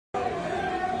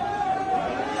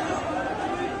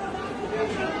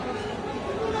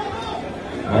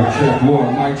Mic check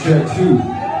one, mic check two.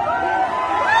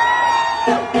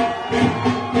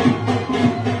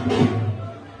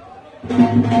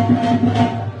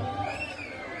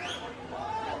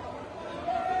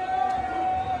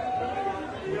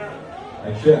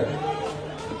 Mic check.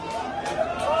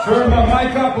 Turn my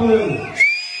mic up a little.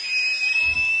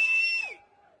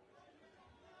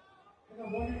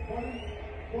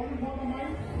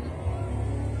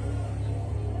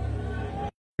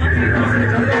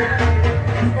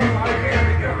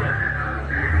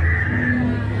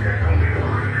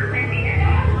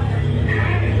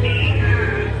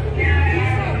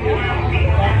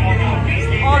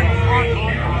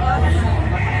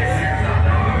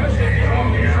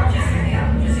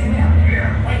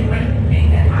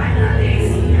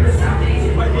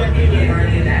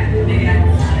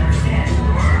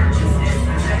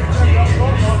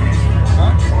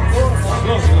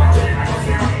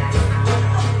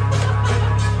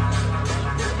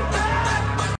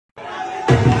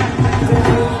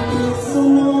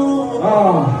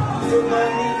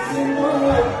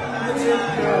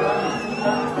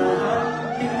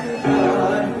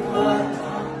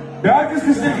 Back is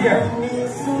the stick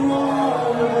here.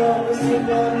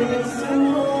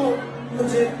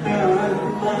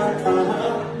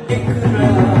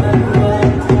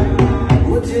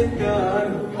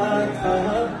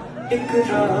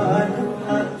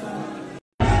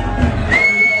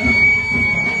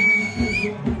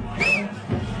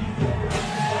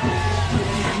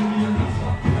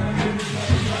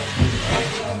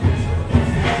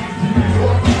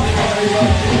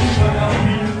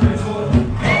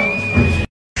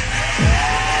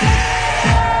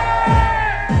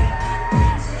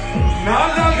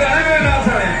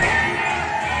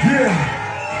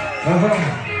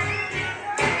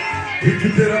 एक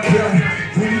तेरा प्यार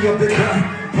दुनिया बेकार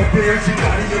पते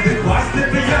शिकारियों के वास्ते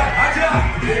तैयार आजा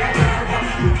तेरा प्यार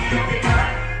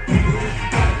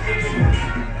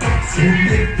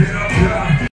सुनिए तेरा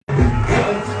प्यार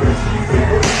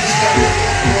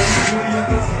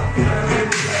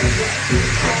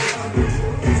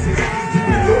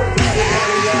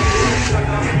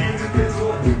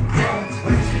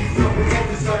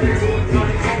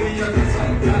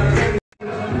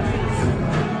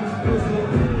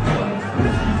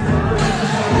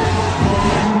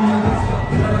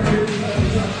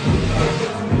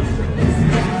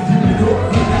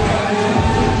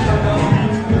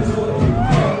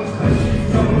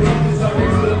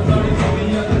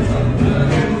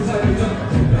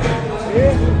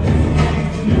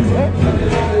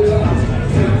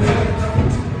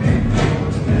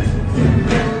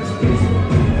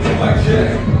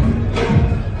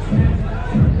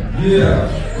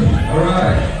Yeah, all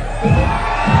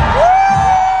right.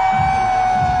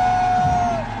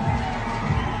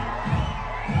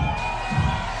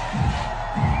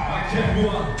 Mic check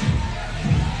one.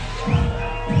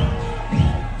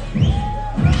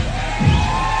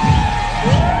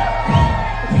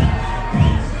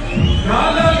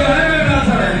 गाना गाने में ना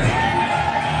चले।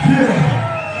 Yeah.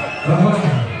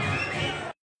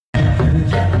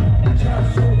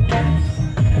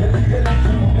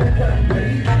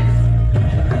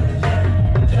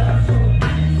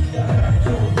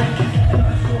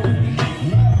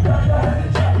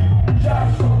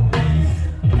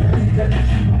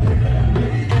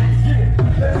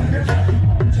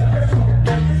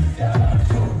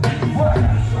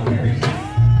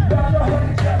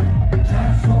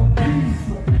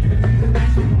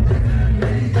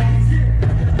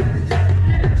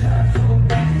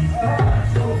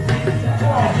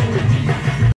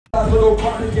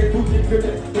 Che tutti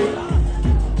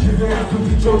ci vediamo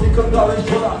tutti i giorni con la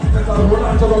ventola nella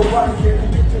Rolando lo guardi che mi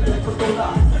mette dentro donna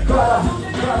cara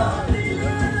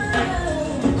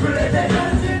quelle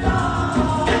dell'ansietà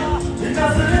in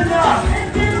la serena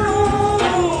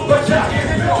bacia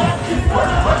che ne ho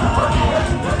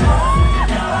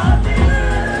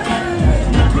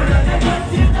quelle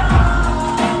dell'ansietà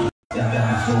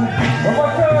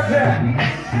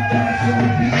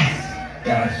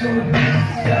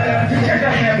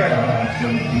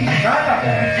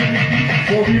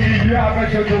Bohemia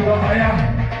baca Bohemia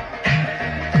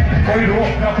Koi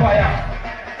roh na paya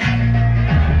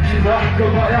Chila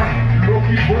kebaya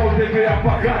Loki boleh be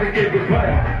apagar ke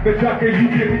bergaya Beca ke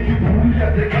yuke ki bhuriya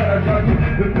dekara jadu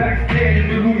The backstage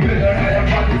di room mein ladaya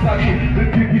baat satu The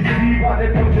BBC wale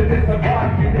puche de sawal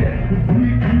ki ne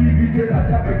Free TV ke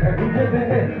raja baitha mujhe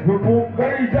dene Wo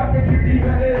Mumbai jaake kitty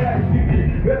maine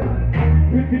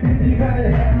kitty maine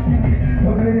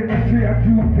मेरे नशे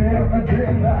अचूके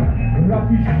अधेला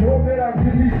राती show मेरा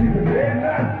दिल्ली से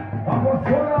लेना अब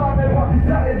सोना में बाकी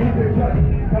सारे दूसरे जानी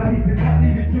तारी के तारी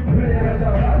में चुप रहे राजा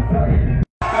राजा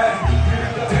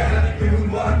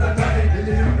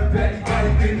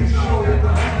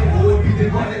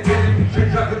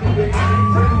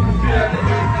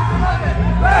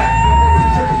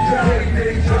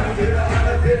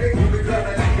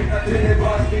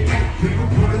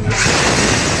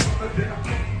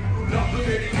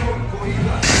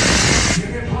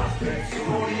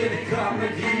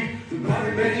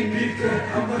मेरी मीट कर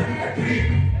अमर एक्री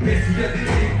बेसिया दी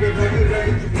पे रग रग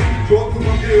जो तुम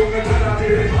मंगे हो मैं करा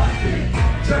तेरे वास्ते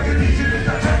जग नीचे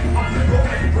लेता चक अपने को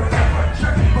मैं forever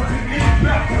चक पर मीट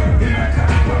बैक मेरा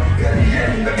कर पर करिए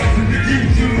नई जिंदगी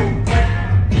शुरू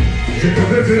ये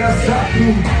कभी तेरा साथ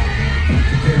दूं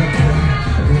तेरा प्यार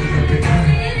दुनिया पे कर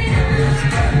तेरा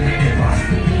सितारे के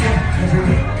वास्ते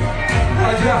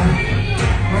आजा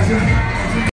आजा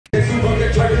सुबह के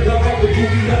चढ़ दबा तो तू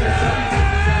भी ना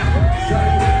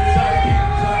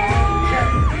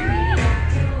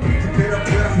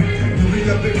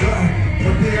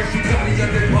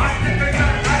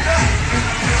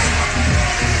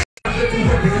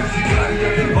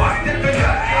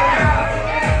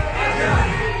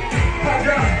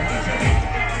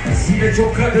जो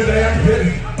कर गया फिर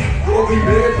वो भी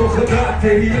मेरे तो खुदा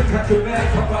तेरी खत में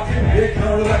खपा के देखा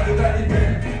और लगता नहीं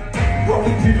मैं वो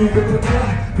भी तीनों को पता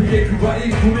भी एक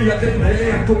बारी दुनिया ते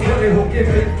पहले हम तो खड़े होके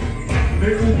फिर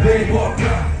मेरे बेवकूफ़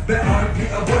मैं आगे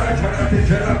अब बड़ा झड़ा ते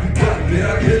जरा भी कर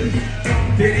मेरा दिल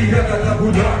तेरी याद ना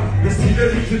भूला मैं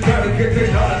सीधे नीचे चढ़ के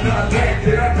तेरा ना ले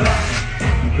तेरा ना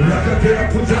लगा तेरा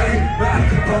पुजारी मैं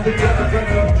आँखें बंद कर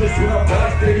रहा जो सुना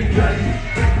बात तेरी गाली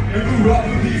मैं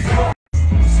रात दी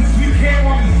came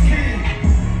on the scene.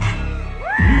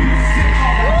 You sit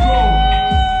on the throne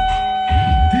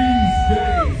these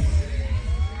days.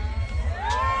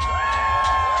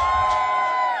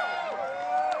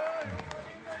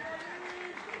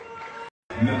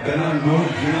 मैं तेरा लोग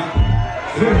गिना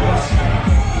फिर बस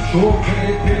शो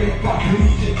करे तेरे पाखुरी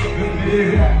के मेरे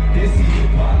देसी के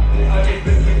बात आगे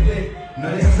बेटे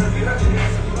नए असर मेरा चेहरा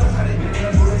से थोड़ा सारे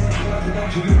मेरा थोड़ा सा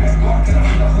जुलूम है कौन करा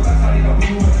खुदा सारे का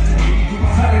बुलू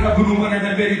सारे का बुलू मने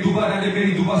ने मेरी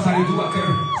दुबा सारी दुआ कर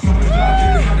समझदार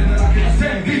के सारे ना के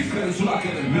सेम बीफ कर सुना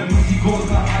कर मैं मुझी गोल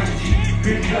का आईजी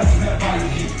बिंदास में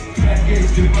बाईजी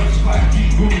पैकेज के बस बाकी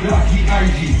गुंडा की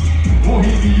आईजी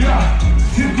Bohemia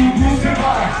सिद्धू दूसरे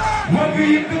बार when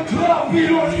we in the club we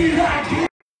don't need that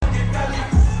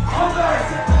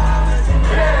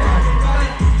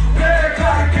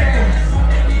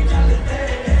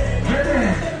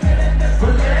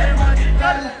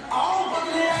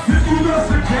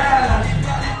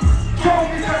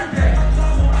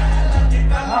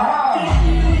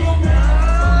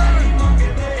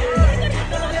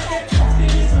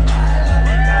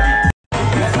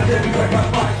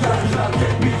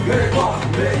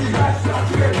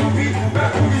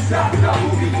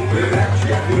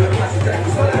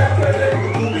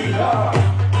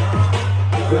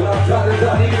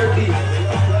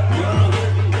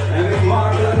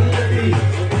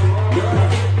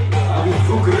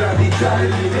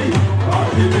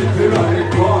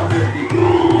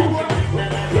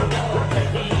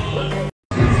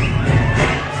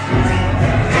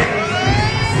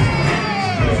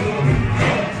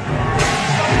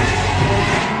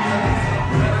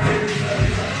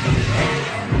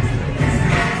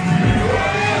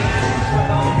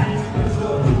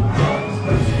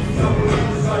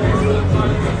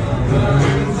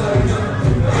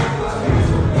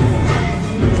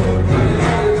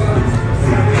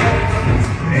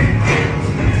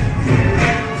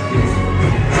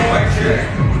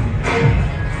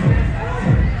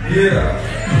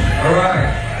Yeah, all right.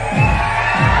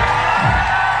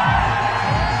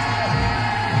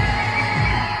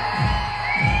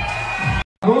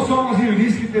 दो सॉन्ग ਅਸੀਂ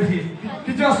ਰਿਲੀਜ਼ ਕੀਤੇ ਸੀ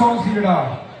ਤੀਜਾ ਸੌਂਗ ਸੀ ਜਿਹੜਾ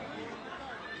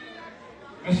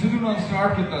ਮੈਂ ਸਿੱਧੂ ਨਾਲ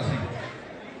ਸਟਾਰਟ ਕੀਤਾ ਸੀ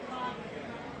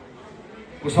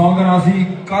ਉਹ ਸੌਂਗ ਦਾ ਨਾਮ ਸੀ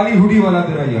ਕਾਲੀ ਹੁੜੀ ਵਾਲਾ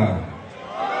ਤੇਰਾ ਯਾਰ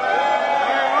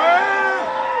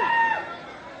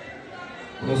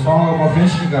ਉਹ ਸੌਂਗ ਆਪਾਂ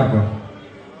ਫਿਨਿਸ਼ ਨਹੀਂ ਕਰ ਪਾਏ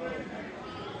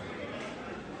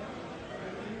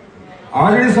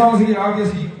आज ਜਿਹੜੇ ਸੌਂਗ ਸੀ ਆ ਕੇ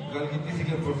ਅਸੀਂ ਗੱਲ ਕੀਤੀ ਸੀ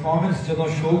ਕਿ ਪਰਫਾਰਮੈਂਸ ਜਦੋਂ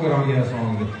ਸ਼ੋਅ ਕਰਾਂਗੇ ਆ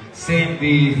ਸੌਂਗ ਦੇ ਸੇਮ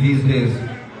ਬੀਟ ਥੀਸ ਡੇਜ਼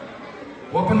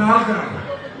ਉਹ ਆਪਾਂ ਨਾਲ ਕਰਾਂਗੇ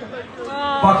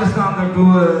ਪਾਕਿਸਤਾਨ ਦਾ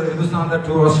ਟੂਰ ਹਿੰਦੁਸਤਾਨ ਦਾ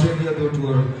ਟੂਰ ਆਸਟ੍ਰੇਲੀਆ ਦਾ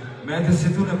ਟੂਰ ਮੈਂ ਤੇ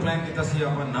ਸਿੱਧੂ ਨੇ ਪਲਾਨ ਕੀਤਾ ਸੀ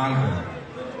ਆਪਾਂ ਨਾਲ ਕਰਾਂਗੇ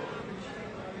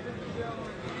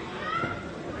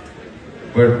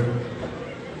ਪਰ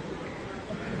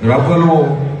ਰੱਬ ਵੱਲੋਂ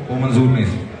ਉਹ ਮਨਜ਼ੂਰ ਨਹੀਂ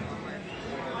ਸੀ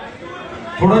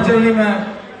ਥੋੜਾ ਚਿਰ ਲਈ ਮੈਂ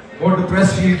ਬਹੁਤ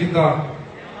ਡਿਪਰੈਸ ਫੀਲ ਕੀਤਾ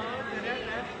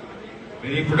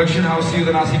मेरी प्रोडक्शन हाउस सी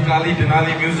उधर आसी काली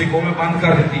जनाली म्यूजिक को मैं बंद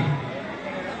कर देती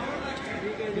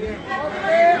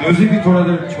म्यूजिक भी थोड़ा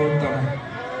देर छोड़ता हूँ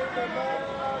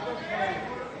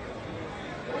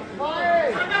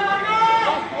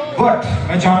बट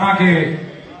मैं चाहना कि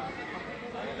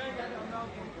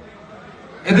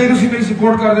इधर तुसी मेरी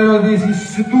सपोर्ट कर रहे हो इसी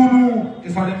सिद्धू नू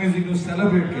ते सारे म्यूजिक नू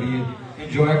सेलिब्रेट करिए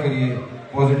इंजॉय करिए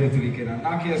पॉजिटिव तरीके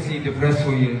ना कि असी डिप्रेस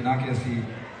होइए ना कि असी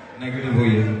नेगेटिव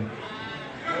होइए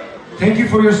Thank you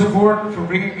for your support, for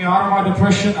bringing me out of my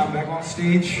depression. I'm back on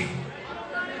stage.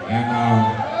 And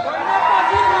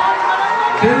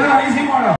Easy one.